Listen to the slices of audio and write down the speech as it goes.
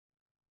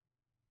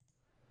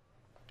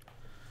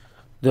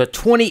the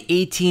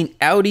 2018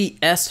 Audi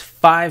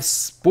S5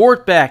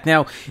 Sportback.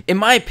 Now, in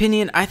my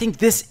opinion, I think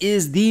this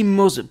is the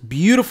most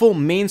beautiful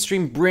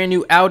mainstream brand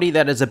new Audi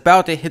that is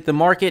about to hit the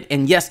market,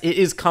 and yes, it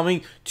is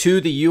coming to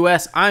the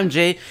US. I'm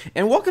Jay,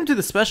 and welcome to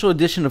the special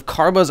edition of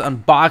Carbuzz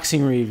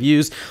Unboxing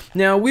Reviews.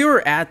 Now, we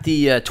were at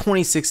the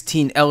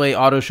 2016 LA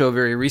Auto Show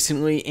very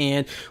recently,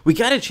 and we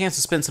got a chance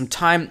to spend some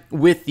time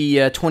with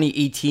the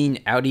 2018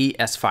 Audi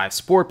S5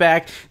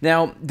 Sportback.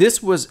 Now,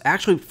 this was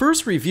actually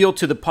first revealed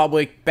to the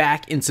public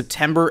back in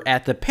September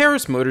at the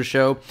Paris Motor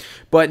Show,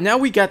 but now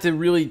we got to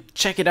really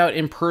check it out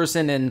in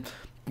person, and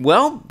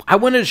well, I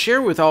wanted to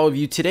share with all of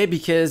you today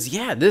because,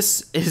 yeah,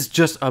 this is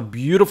just a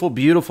beautiful,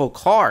 beautiful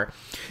car.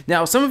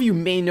 Now, some of you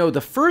may know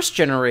the first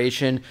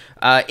generation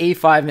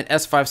A5 and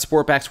S5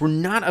 Sportbacks were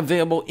not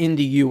available in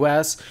the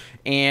US,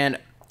 and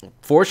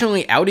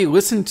fortunately, Audi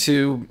listened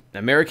to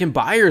American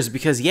buyers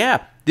because,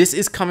 yeah, this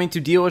is coming to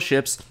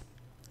dealerships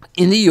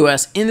in the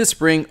US in the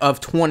spring of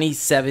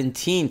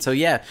 2017. So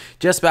yeah,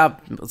 just about,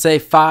 let's say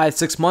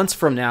 5-6 months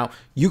from now,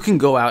 you can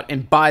go out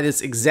and buy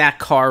this exact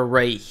car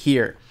right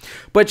here.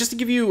 But just to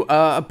give you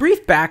a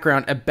brief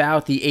background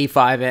about the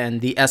A5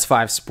 and the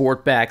S5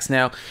 Sportbacks.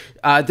 Now,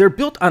 they're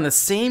built on the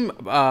same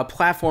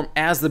platform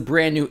as the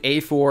brand new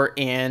A4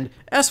 and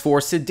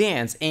S4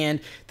 sedans. And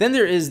then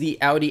there is the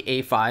Audi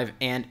A5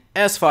 and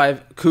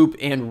S5 Coupe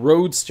and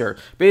Roadster.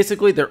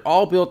 Basically, they're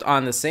all built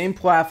on the same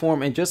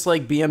platform, and just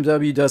like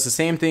BMW does the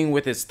same thing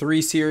with its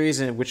 3 Series,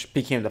 and which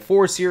became the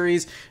 4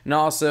 Series, and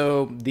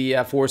also the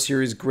 4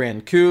 Series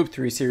Grand Coupe,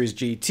 3 Series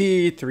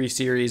GT, 3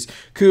 Series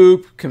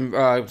Coupe,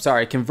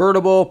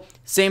 convertible.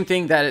 Same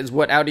thing, that is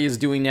what Audi is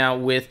doing now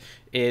with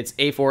its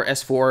A4,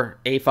 S4,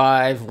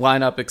 A5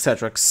 lineup,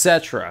 etc.,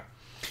 etc.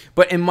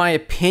 But in my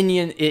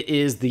opinion, it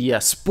is the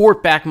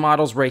Sportback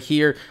models right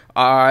here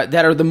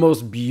that are the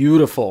most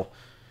beautiful.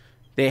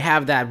 They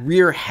have that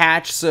rear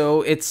hatch,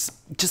 so it's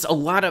just a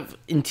lot of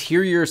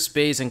interior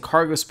space and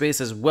cargo space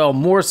as well,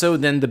 more so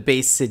than the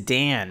base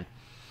sedan.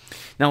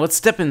 Now let's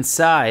step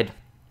inside,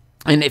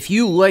 and if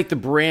you like the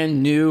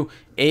brand new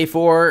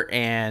A4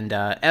 and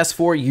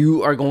S4,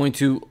 you are going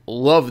to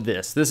love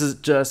this. This is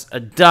just a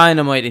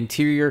dynamite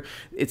interior.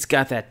 It's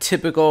got that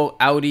typical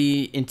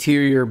Audi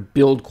interior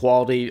build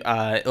quality.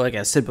 Like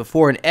I said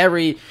before, in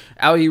every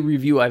Audi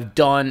review I've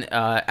done,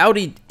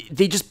 Audi,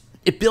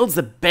 it builds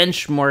the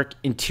benchmark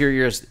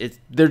interiors.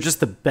 They're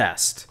just the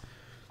best.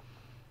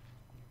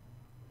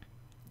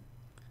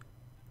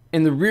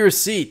 In the rear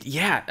seat,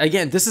 yeah,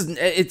 again,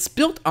 it's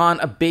built on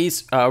a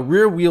base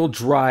rear-wheel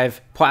drive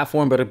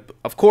platform, but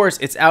of course,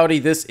 it's Audi.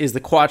 This is the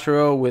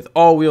Quattro with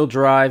all-wheel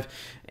drive,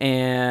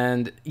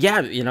 and yeah,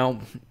 you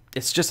know,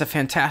 it's just a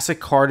fantastic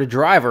car to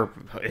drive, or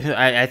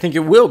I think it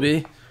will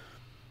be.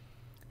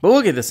 But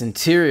look at this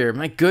interior.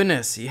 My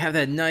goodness, you have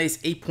that nice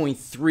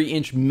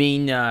 8.3-inch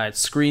main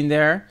screen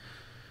there.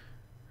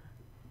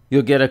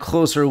 You'll get a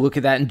closer look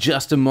at that in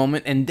just a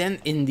moment. And then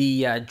in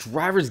the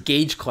driver's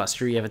gauge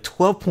cluster, you have a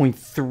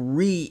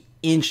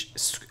 12.3-inch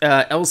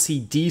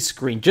LCD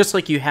screen, just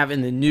like you have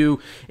in the new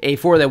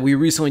A4 that we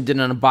recently did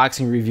an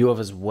unboxing review of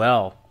as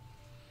well.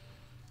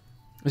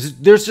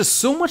 There's just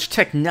so much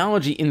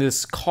technology in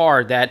this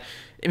car that,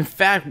 in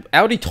fact,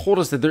 Audi told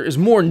us that there is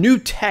more new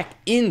tech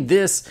in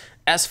this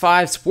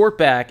S5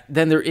 Sportback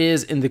than there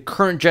is in the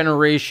current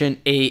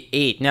generation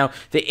A8. Now,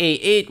 the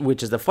A8,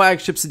 which is the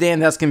flagship sedan,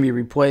 that's going to be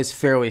replaced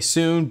fairly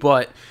soon,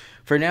 but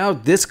for now,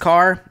 this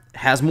car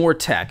has more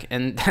tech,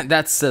 and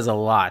that says a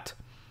lot.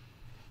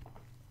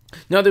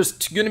 Now, there's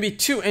going to be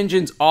 2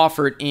 engines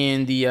offered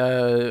in the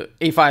A5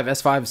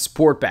 S5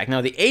 Sportback.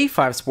 Now, the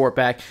A5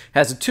 Sportback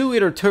has a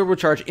 2-liter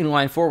turbocharged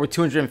inline-4 with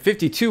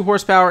 252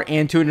 horsepower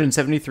and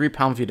 273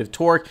 pound-feet of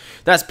torque.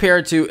 That's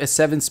paired to a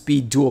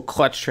 7-speed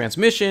dual-clutch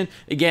transmission.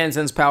 Again,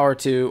 sends power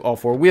to all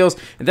 4 wheels.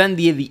 And then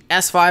the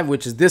S5,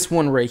 which is this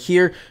one right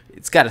here,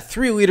 it's got a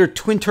 3-liter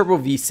twin-turbo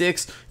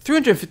V6,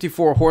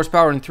 354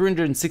 horsepower, and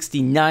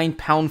 369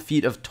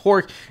 pound-feet of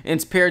torque, and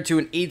it's paired to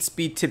an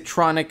 8-speed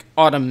Tiptronic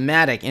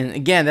automatic. And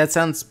again, that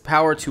sends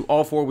power to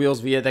all 4 wheels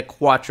via the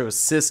Quattro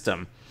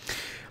system.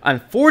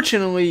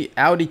 Unfortunately,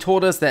 Audi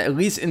told us that at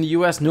least in the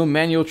US, no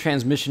manual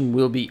transmission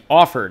will be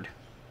offered.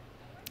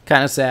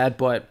 Kind of sad,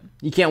 but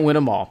you can't win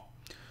them all.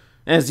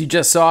 As you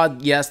just saw,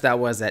 yes, that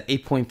was that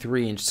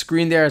 8.3-inch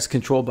screen there. It's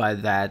controlled by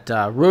that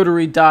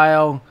rotary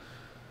dial.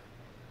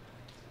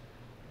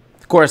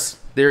 Of course,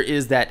 there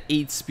is that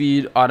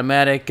 8-speed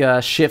automatic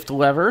shift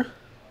lever.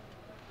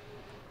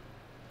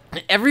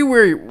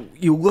 Everywhere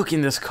you look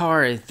in this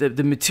car,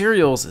 the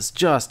materials is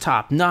just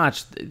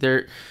top-notch.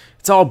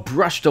 It's all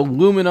brushed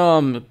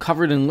aluminum,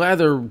 covered in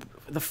leather,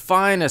 the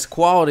finest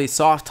quality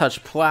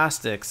soft-touch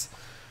plastics.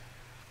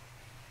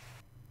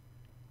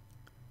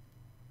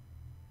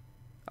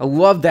 I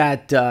love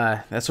that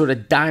sort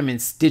of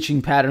diamond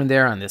stitching pattern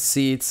there on the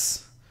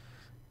seats.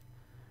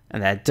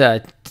 And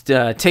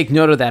that take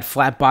note of that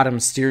flat bottom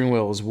steering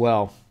wheel as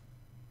well.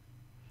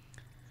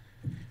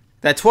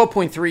 That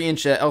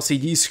 12.3-inch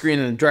LCD screen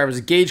in the driver's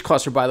gauge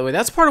cluster, by the way,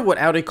 that's part of what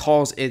Audi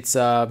calls its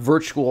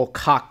virtual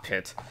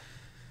cockpit.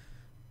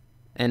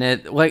 And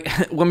it,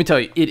 like, let me tell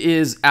you, it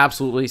is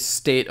absolutely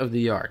state of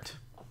the art.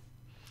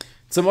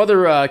 Some other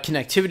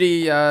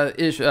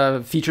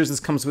connectivity features this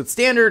comes with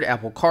standard: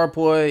 Apple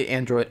CarPlay,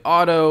 Android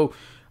Auto,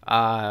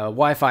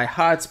 Wi-Fi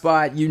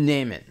hotspot, you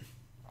name it.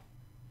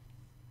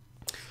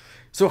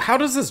 So how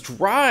does this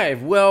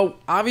drive? Well,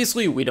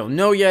 obviously we don't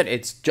know yet.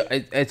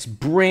 It's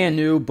brand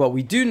new, but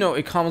we do know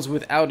it comes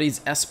with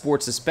Audi's S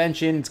Sport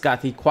suspension. It's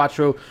got the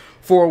Quattro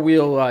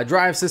four-wheel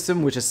drive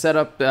system, which is sends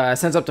up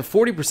to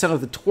 40%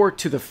 of the torque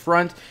to the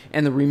front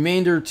and the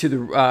remainder to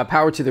the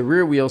power to the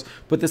rear wheels.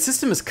 But the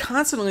system is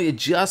constantly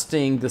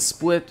adjusting the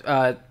split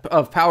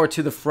of power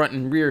to the front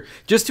and rear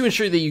just to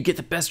ensure that you get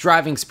the best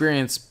driving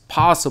experience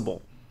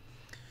possible.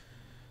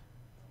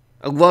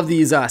 I love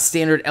these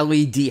standard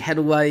LED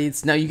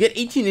headlights. Now, you get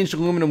 18-inch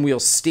aluminum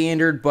wheels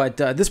standard, but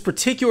this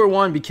particular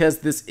one, because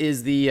this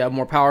is the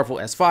more powerful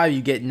S5,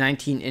 you get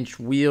 19-inch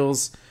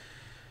wheels.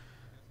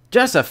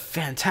 Just a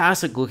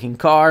fantastic looking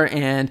car.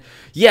 And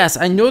yes,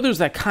 I know there's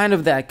that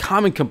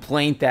common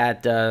complaint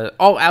that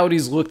all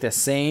Audis look the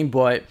same,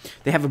 but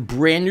they have a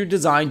brand new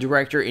design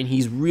director, and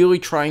he's really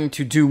trying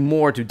to do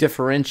more to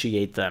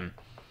differentiate them.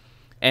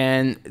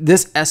 And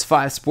this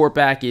S5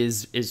 Sportback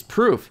is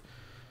proof.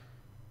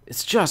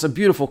 It's just a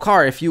beautiful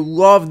car. If you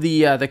love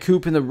the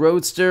coupe and the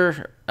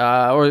roadster,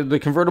 or the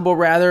convertible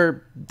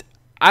rather,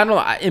 I don't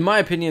know. In my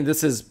opinion,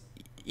 this is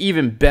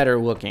even better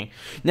looking.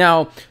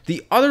 Now,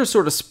 the other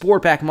sort of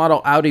sportback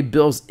model Audi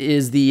builds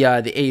is the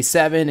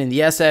A7 and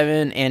the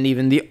S7 and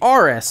even the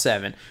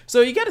RS7.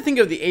 So you got to think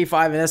of the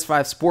A5 and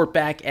S5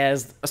 Sportback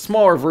as a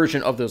smaller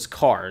version of those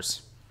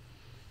cars.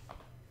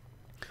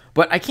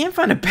 But I can't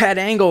find a bad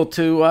angle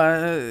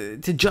to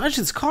judge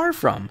this car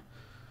from.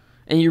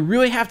 And you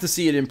really have to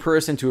see it in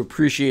person to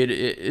appreciate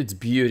its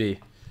beauty.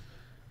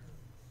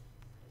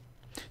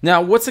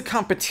 Now, what's the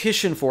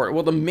competition for it?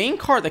 Well, the main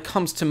car that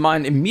comes to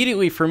mind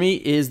immediately for me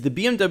is the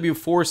BMW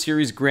 4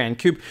 Series Grand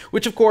Coupe,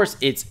 which, of course,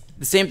 it's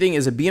the same thing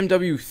as a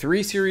BMW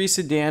 3 Series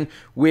sedan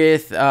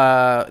with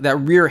that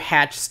rear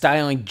hatch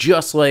styling,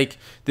 just like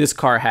this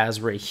car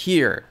has right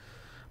here.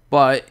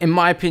 But in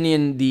my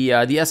opinion, the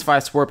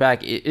S5 Sportback,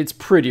 it's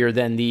prettier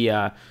than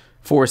the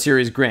 4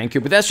 Series Grand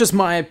Coupe, but that's just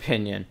my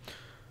opinion.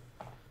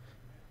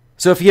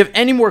 So if you have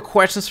any more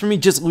questions for me,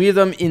 just leave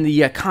them in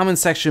the comment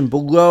section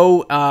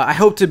below. I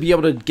hope to be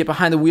able to get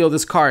behind the wheel of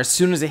this car as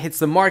soon as it hits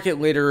the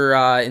market later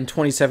in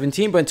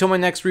 2017. But until my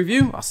next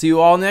review, I'll see you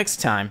all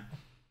next time.